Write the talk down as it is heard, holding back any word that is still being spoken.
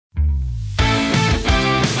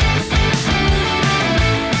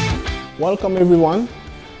Welcome everyone.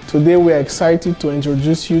 Today we are excited to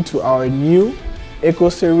introduce you to our new Eco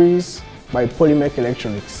Series by Polimek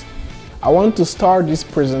Electronics. I want to start this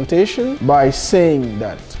presentation by saying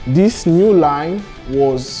that this new line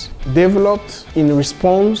was developed in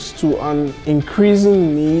response to an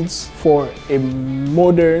increasing needs for a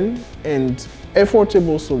modern and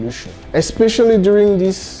affordable solution, especially during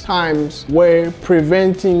these times where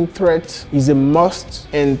preventing threats is a must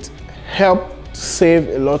and help save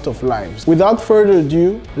a lot of lives. Without further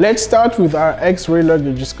ado, let's start with our X-ray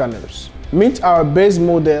luggage scanners. Meet our base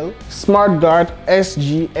model SmartGuard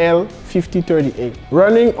SGL5038.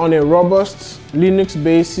 Running on a robust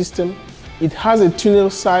Linux-based system, it has a tunnel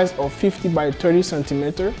size of 50 by 30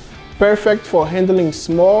 cm, perfect for handling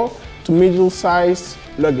small to middle-sized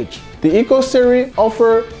luggage. The Eco Series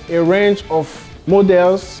offers a range of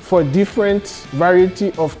models for different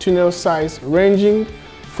variety of tunnel size, ranging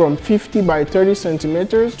from 50 by 30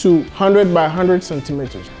 cm to 100 by 100 cm.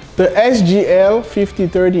 The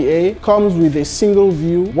SGL5038 comes with a single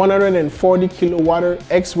view 140 kW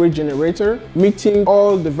X-ray generator, meeting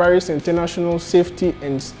all the various international safety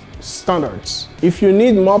and standards. If you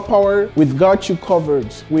need more power, we've got you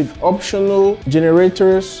covered with optional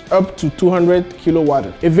generators up to 200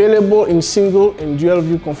 kW, available in single and dual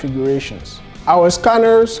view configurations. Our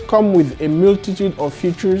scanners come with a multitude of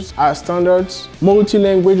features as standards: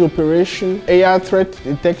 multi-language operation, AR threat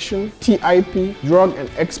detection, TIP, drug and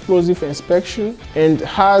explosive inspection, and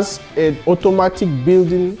has an automatic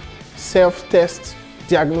building self-test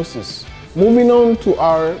diagnosis. Moving on to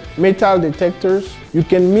our metal detectors, you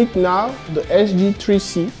can meet now the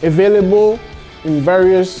SG3C, available in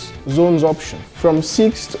various zones options. From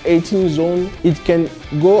 6 to 18 zones, it can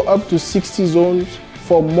go up to 60 zones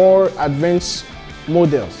for more advanced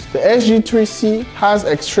models. The SG3C has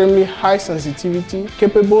extremely high sensitivity,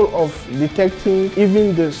 capable of detecting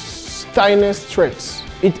even the tiniest threats.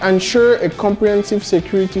 It ensures a comprehensive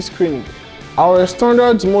security screening. Our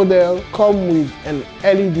standard model comes with an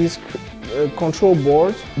LED control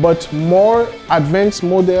board, but more advanced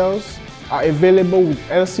models are available with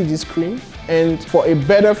LCD screen. And for a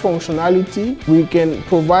better functionality, we can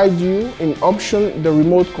provide you an option, the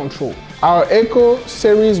remote control. Our Eco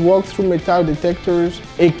Series walk-through metal detectors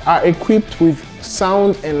are equipped with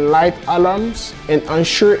sound and light alarms and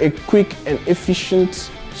ensure a quick and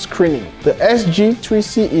efficient screening. The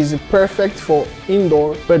SG3C is perfect for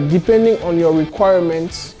indoor, but depending on your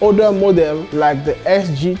requirements, other models like the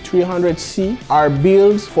SG300C are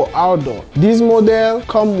built for outdoor. These models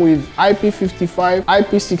come with IP55,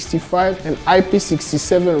 IP65 and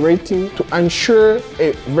IP67 rating to ensure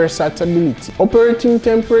a versatility. Operating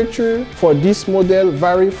temperature for this model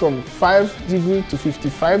vary from 5 degrees to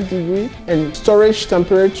 55 degrees, and storage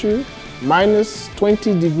temperature minus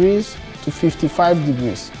 20 degrees to 55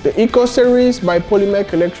 degrees. The Eco Series by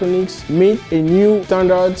Polimek Electronics meet a new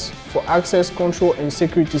standards for access control and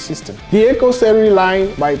security system. The Eco Series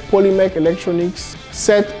line by Polimek Electronics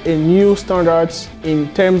set a new standards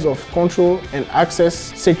in terms of control and access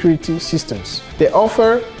security systems. They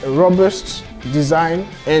offer a robust design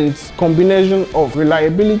and combination of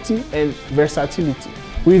reliability and versatility.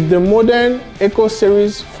 With the modern Eco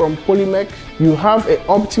Series from Polimek, you have an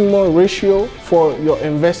optimal ratio for your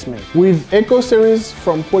investment. With Eco Series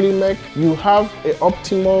from Polimek, you have an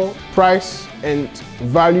optimal price and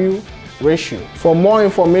value ratio. For more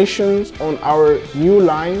information on our new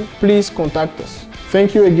line, please contact us.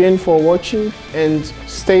 Thank you again for watching and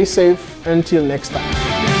stay safe until next time.